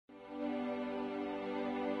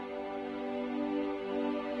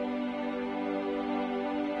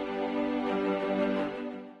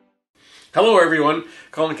Hello everyone,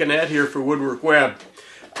 Colin Canet here for WoodWorkWeb.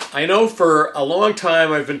 I know for a long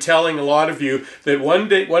time I've been telling a lot of you that one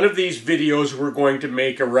of these videos we're going to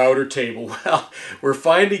make a router table. Well, we're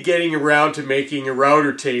finally getting around to making a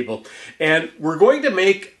router table, and we're going to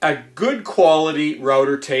make a good quality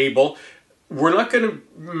router table. We're not going to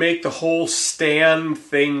make the whole stand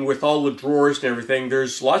thing with all the drawers and everything.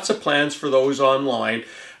 There's lots of plans for those online.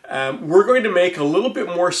 We're going to make a little bit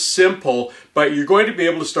more simple, but you're going to be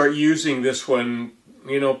able to start using this one,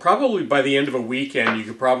 you know, probably by the end of a weekend. You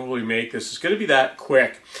could probably make this. It's going to be that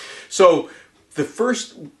quick. So the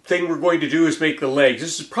first thing we're going to do is make the legs.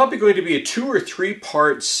 This is probably going to be a 2 or 3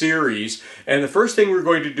 part series, and the first thing we're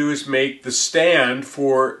going to do is make the stand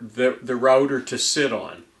for the router to sit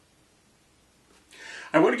on.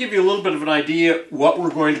 I want to give you a little bit of an idea what we're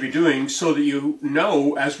going to be doing so that you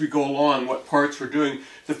know as we go along what parts we're doing.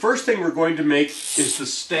 The first thing we're going to make is the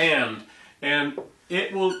stand, and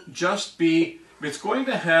it will just be, it's going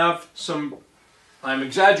to have some, I'm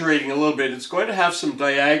exaggerating a little bit, it's going to have some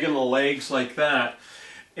diagonal legs like that,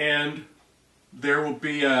 and there will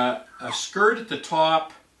be a skirt at the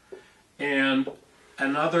top and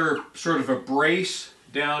another sort of a brace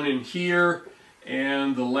down in here,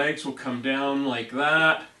 and the legs will come down like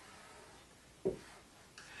that.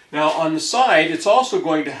 Now on the side it's also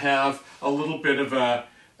going to have a little bit of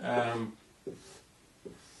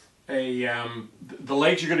the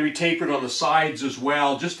legs are going to be tapered on the sides as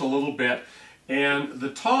well, just a little bit. And the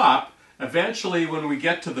top, eventually when we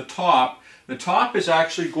get to the top is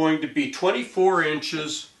actually going to be 24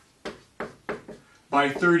 inches by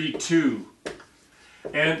 32.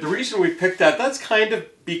 And the reason we picked that, that's kind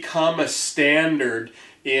of become a standard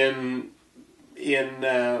in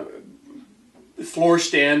floor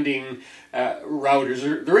standing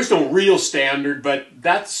routers. There is no real standard, but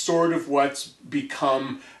that's sort of what's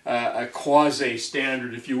become a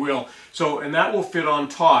quasi-standard, if you will. So, and that will fit on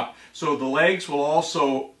top. So the legs will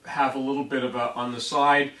also have a little bit of on the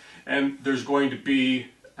side, and there's going to be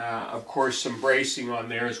of course some bracing on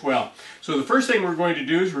there as well. So the first thing we're going to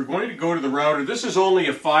do is we're going to go to the router. This is only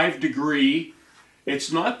a 5 degree.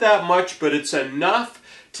 It's not that much, but it's enough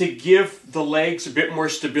to give the legs a bit more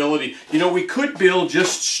stability. You know, we could build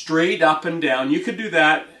just straight up and down. You could do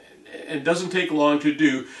that. It doesn't take long to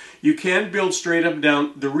do. You can build straight up and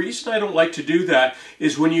down. The reason I don't like to do that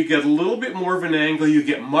is when you get a little bit more of an angle, you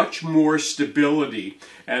get much more stability.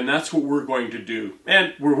 And that's what we're going to do.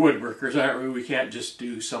 And we're woodworkers, aren't we? We can't just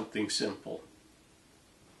do something simple.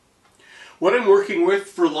 What I'm working with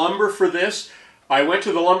for lumber for this, I went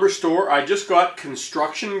to the lumber store. I just got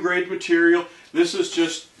construction grade material. This is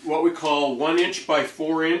just what we call 1 inch by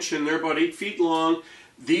 4 inch, and they're about 8 feet long.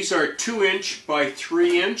 These are 2 inch by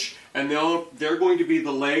 3 inch, and they're going to be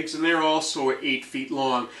the legs, and they're also 8 feet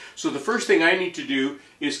long. So the first thing I need to do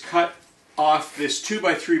is cut off this 2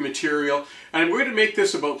 by 3 material, and I'm going to make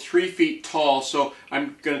this about 3 feet tall. So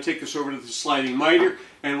I'm going to take this over to the sliding miter,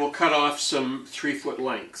 and we'll cut off some 3-foot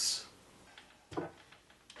lengths.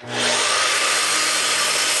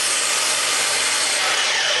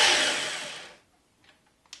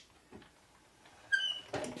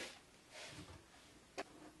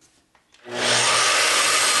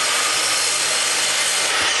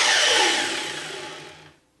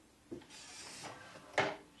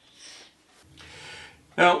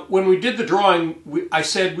 Now, when we did the drawing, I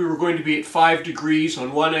said we were going to be at 5 degrees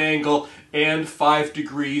on one angle and 5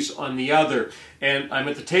 degrees on the other. And I'm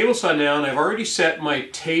at the table saw now, and I've already set my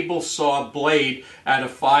table saw blade at a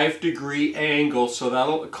 5 degree angle, so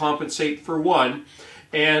that'll compensate for one.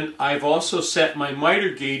 And I've also set my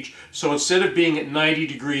miter gauge, so instead of being at 90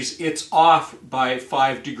 degrees, it's off by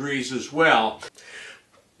 5 degrees as well.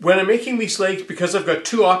 When I'm making these legs, because I've got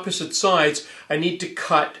 2 opposite sides, I need to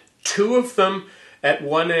cut 2 of them at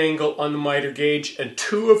one angle on the miter gauge and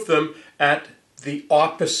 2 of them at the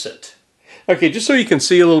opposite. Okay, just so you can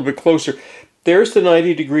see a little bit closer, there's the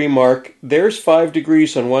 90 degree mark, there's 5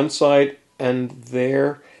 degrees on one side, and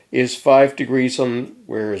there is 5 degrees on,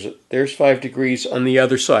 where is it? There's 5 degrees on the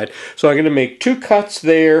other side. So I'm going to make 2 cuts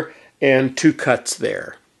there and 2 cuts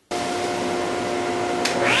there.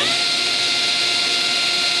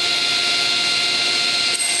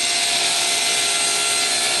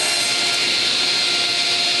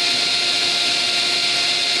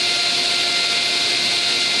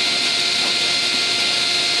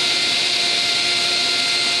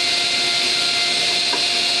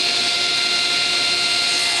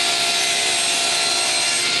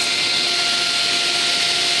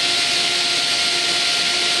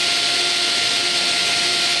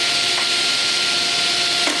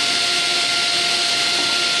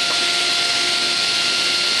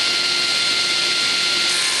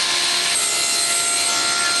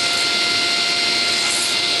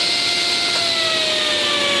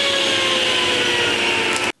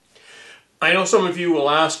 I know some of you will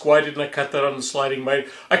ask, why didn't I cut that on the sliding miter?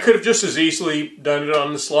 I could have just as easily done it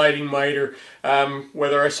on the sliding miter.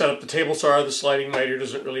 Whether I set up the table saw or the sliding miter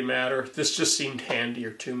doesn't really matter. This just seemed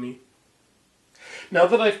handier to me. Now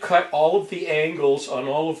that I've cut all of the angles on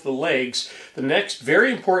all of the legs, the next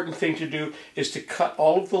very important thing to do is to cut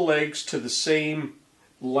all of the legs to the same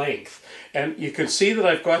length. And you can see that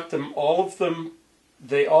I've got them, all of them,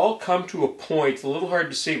 they all come to a point. It's a little hard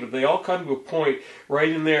to see, but they all come to a point right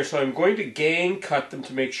in there. So I'm going to gang cut them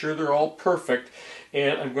to make sure they're all perfect.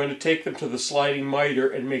 And I'm going to take them to the sliding miter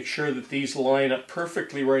and make sure that these line up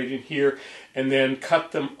perfectly right in here, and then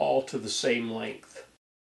cut them all to the same length.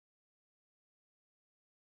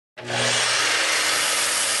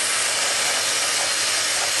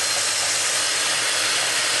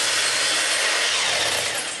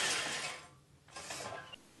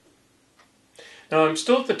 Now I'm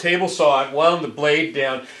still at the table saw, I've wound the blade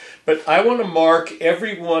down, but I want to mark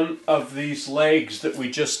every one of these legs that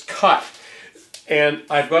we just cut. And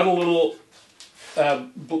I've got a little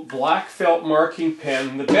black felt marking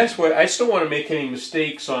pen. The best way, I just don't want to make any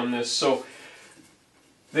mistakes on this, so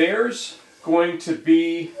there's going to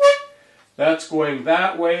be, that's going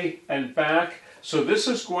that way and back. So this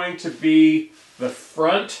is going to be the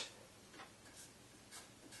front,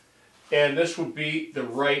 and this will be the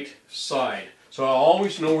right side. So I'll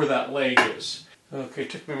always know where that leg is. Okay, it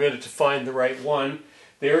took me a minute to find the right one.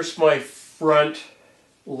 There's my front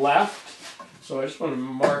left. So I just want to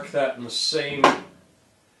mark that in the same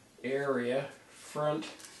area. Front,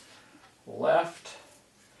 left,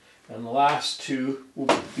 and the last two will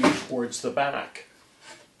be towards the back.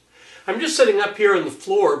 I'm just setting up here on the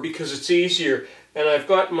floor because it's easier, and I've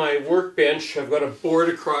got my workbench, I've got a board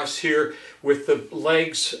across here with the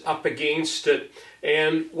legs up against it,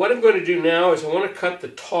 and what I'm going to do now is I want to cut the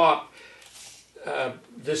top,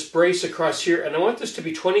 this brace across here, and I want this to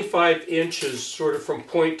be 25 inches sort of from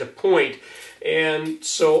point to point. And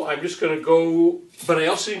so I'm just going to go, but I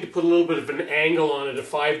also need to put a little bit of an angle on it, a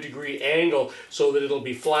 5-degree angle, so that it'll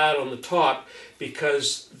be flat on the top,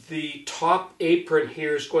 because the top apron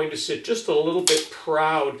here is going to sit just a little bit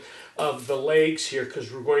proud of the legs here,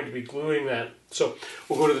 because we're going to be gluing that. So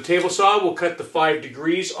we'll go to the table saw, we'll cut the 5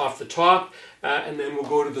 degrees off the top, and then we'll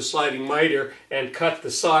go to the sliding miter and cut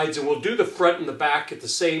the sides, and we'll do the front and the back at the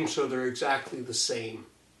same, so they're exactly the same.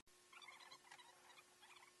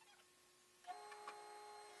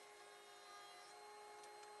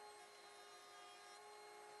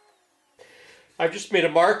 I've just made a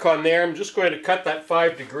mark on there. I'm just going to cut that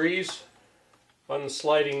 5 degrees on the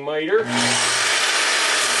sliding miter.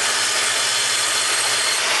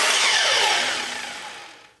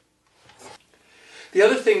 The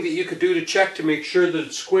other thing that you could do to check to make sure that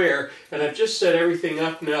it's square, and I've just set everything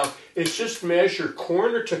up now, is just measure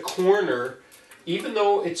corner to corner. Even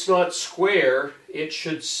though it's not square, it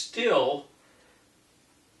should still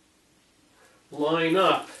line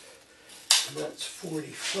up. And that's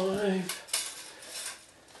 45.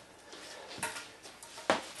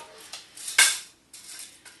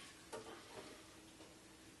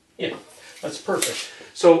 Yeah, that's perfect.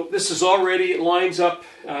 So this is already, it lines up,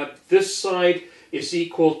 this side is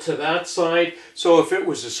equal to that side. So if it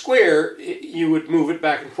was a square, you would move it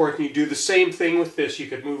back and forth, and you do the same thing with this. You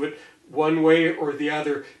could move it one way or the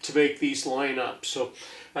other to make these line up. So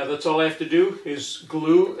that's all I have to do is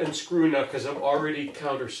glue and screw now, because I've already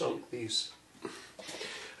countersunk these.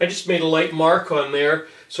 I just made a light mark on there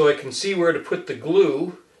so I can see where to put the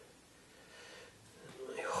glue.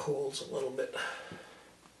 My hole's a little bit.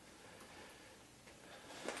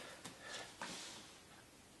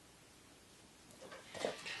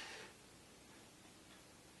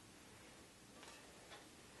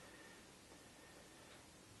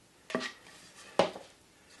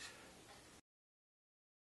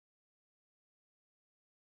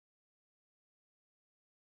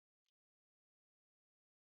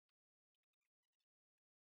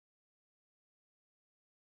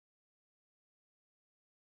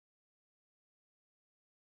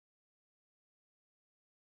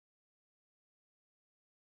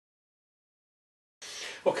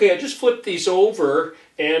 Okay, I just flipped these over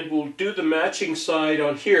and we'll do the matching side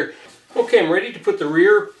on here. Okay, I'm ready to put the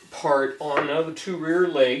rear part on now, the 2 rear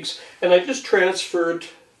legs, and I just transferred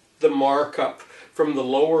the markup from the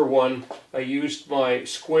lower one. I used my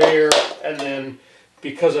square, and then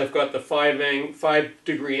because I've got the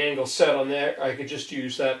 5-degree angle set on there, I could just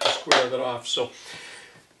use that to square that off. So,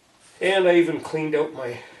 and I even cleaned out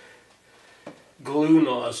my glue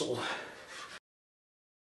nozzle.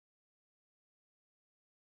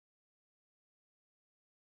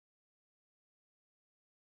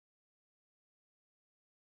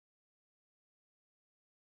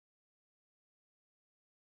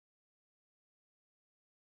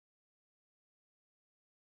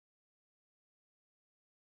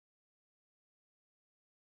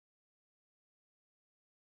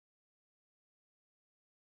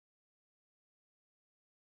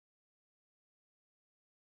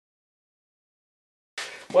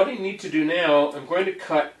 what I need to do now, I'm going to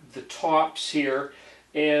cut the tops here,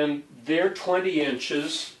 and they're 20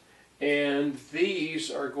 inches, and these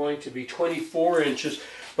are going to be 24 inches,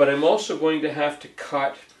 but I'm also going to have to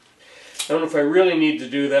cut, I don't know if I really need to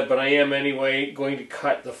do that, but I am anyway going to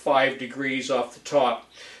cut the 5 degrees off the top.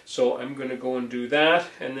 So I'm going to go and do that,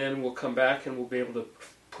 and then we'll come back and we'll be able to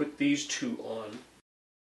put these two on.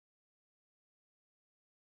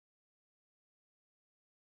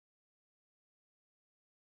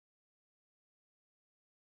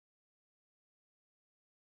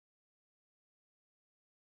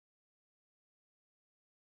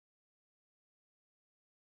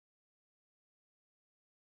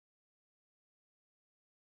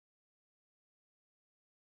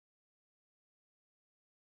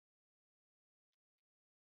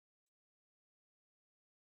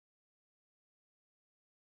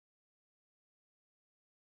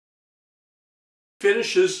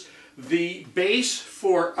 Finishes the base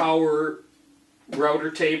for our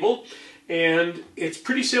router table, and it's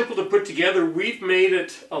pretty simple to put together. We've made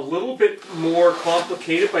it a little bit more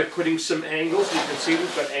complicated by putting some angles. You can see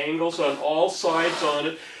we've got angles on all sides on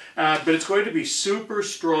it, but it's going to be super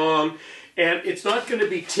strong, and it's not going to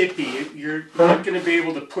be tippy. You're not going to be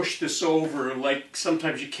able to push this over like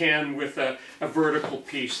sometimes you can with a vertical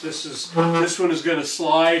piece. This one is going to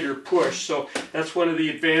slide or push, so that's one of the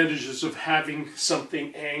advantages of having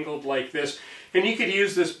something angled like this. And you could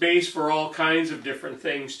use this base for all kinds of different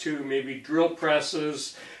things too, maybe drill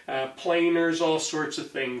presses, planers, all sorts of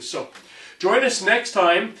things. So join us next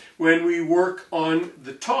time when we work on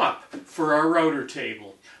the top for our router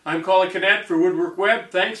table. I'm Colin Canet for WoodWorkWeb.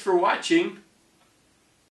 Thanks for watching.